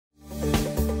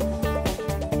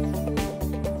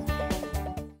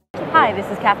Hi, this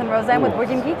is Catherine Roseanne with Board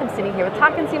Game Geek. I'm sitting here with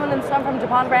Tak and Simon and Storm from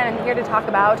Japan Brand, and here to talk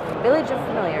about Village of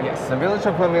Familiar. Yes, the Village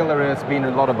of Familiar has been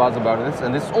a lot of buzz about this,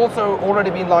 and it's also already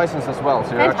been licensed as well,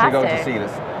 so you're actually going to see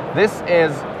this. This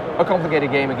is a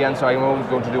complicated game again, so I'm only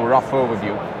going to do a rough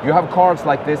overview. You have cards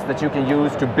like this that you can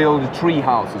use to build tree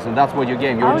houses, and that's what your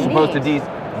game. You're supposed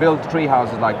to build tree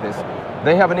houses like this.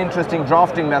 They have an interesting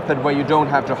drafting method where you don't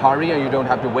have to hurry and you don't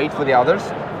have to wait for the others,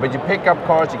 but you pick up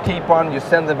cards, you keep one, you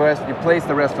send the rest, you place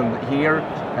the rest on here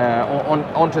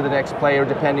onto the next player,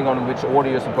 depending on which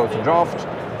order you're supposed to draft,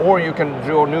 or you can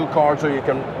draw new cards, or you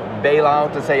can bail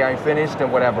out and say I'm finished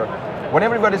and whatever. When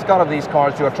everybody's got of these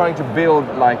cards, you are trying to build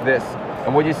like this.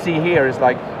 And what you see here is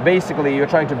like, basically you're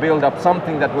trying to build up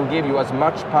something that will give you as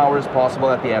much power as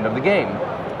possible at the end of the game.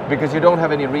 Because you don't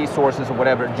have any resources or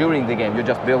whatever during the game, you're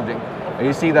just building. And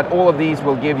you see that all of these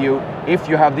will give you, if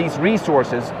you have these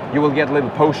resources, you will get a little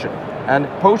potion. And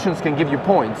potions can give you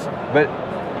points, but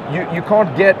you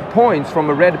can't get points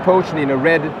from a red potion in a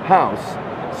red house.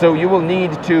 So you will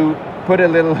need to put a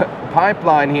little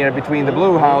pipeline here between the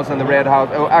blue house and the red house.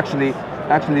 Oh, actually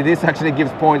this actually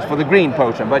gives points for the green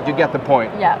potion, but you get the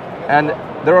point. Yeah. And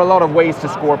there are a lot of ways to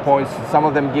score points. Some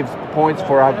of them give points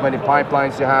for how many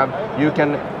pipelines you have. You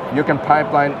can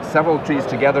pipeline several trees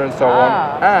together and so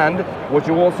on. And what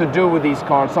you also do with these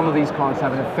cards, some of these cards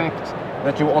have an effect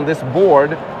that you on this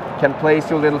board can place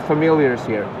your little familiars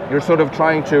here. You're sort of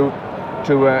trying to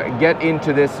get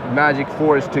into this magic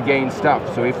forest to gain stuff.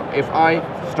 So if I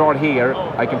start here,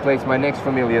 I can place my next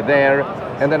familiar there,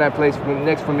 and then I place the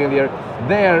next familiar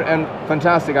there, and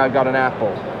fantastic, I've got an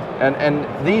apple. And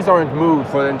these aren't moved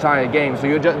for the entire game, so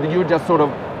you're just sort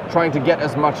of trying to get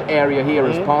as much area here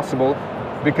as possible,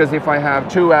 because if I have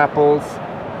two apples,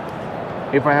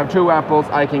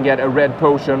 I can get a red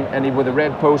potion, and with a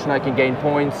red potion I can gain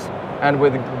points, and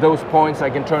with those points I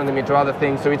can turn them into other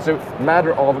things. So it's a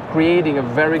matter of creating a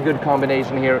very good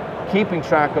combination here, keeping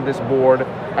track of this board,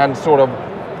 and sort of,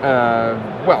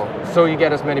 so you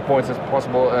get as many points as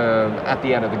possible at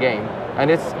the end of the game. And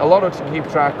it's a lot to keep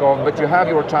track of, but you have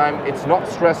your time. It's not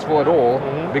stressful at all,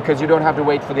 because you don't have to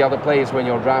wait for the other players when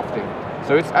you're drafting.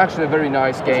 So it's actually a very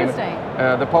nice game.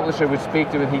 The publisher we speak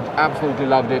to, he absolutely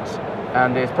loved it,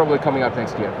 and it's probably coming out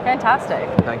next year. Fantastic.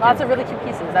 Thank you. Lots of really cute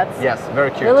pieces. That's yes,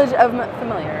 very cute. Village of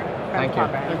Familiar. Thank you.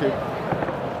 Thank you.